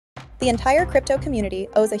The entire crypto community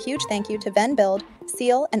owes a huge thank you to Venn,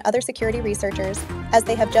 Seal, and other security researchers, as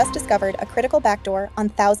they have just discovered a critical backdoor on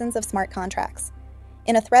thousands of smart contracts.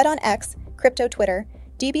 In a thread on X, crypto Twitter,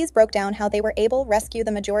 DBs broke down how they were able to rescue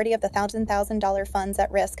the majority of the $1,000 funds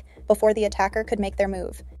at risk before the attacker could make their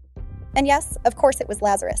move. And yes, of course it was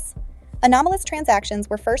Lazarus. Anomalous transactions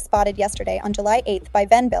were first spotted yesterday on July 8th by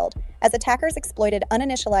Venn, as attackers exploited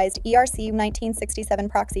uninitialized ERC-1967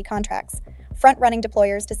 proxy contracts, front-running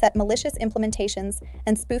deployers to set malicious implementations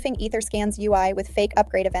and spoofing Etherscan's UI with fake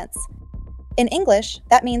upgrade events. In English,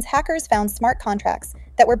 that means hackers found smart contracts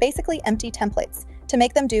that were basically empty templates to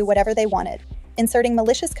make them do whatever they wanted, inserting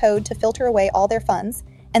malicious code to filter away all their funds,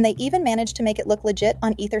 and they even managed to make it look legit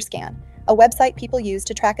on Etherscan, a website people use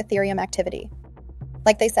to track Ethereum activity.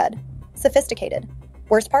 Like they said, sophisticated.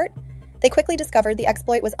 Worst part? They quickly discovered the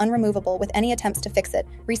exploit was unremovable with any attempts to fix it,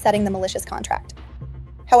 resetting the malicious contract.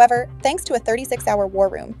 However, thanks to a 36-hour war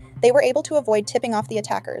room, they were able to avoid tipping off the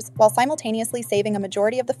attackers while simultaneously saving a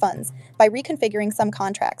majority of the funds by reconfiguring some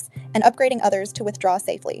contracts and upgrading others to withdraw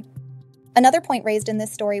safely. Another point raised in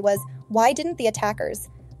this story was, why didn't the attackers,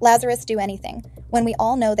 Lazarus, do anything, when we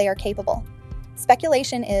all know they are capable?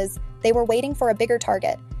 Speculation is they were waiting for a bigger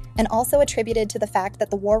target, and also attributed to the fact that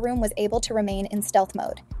the war room was able to remain in stealth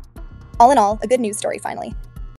mode. All in all, a good news story finally.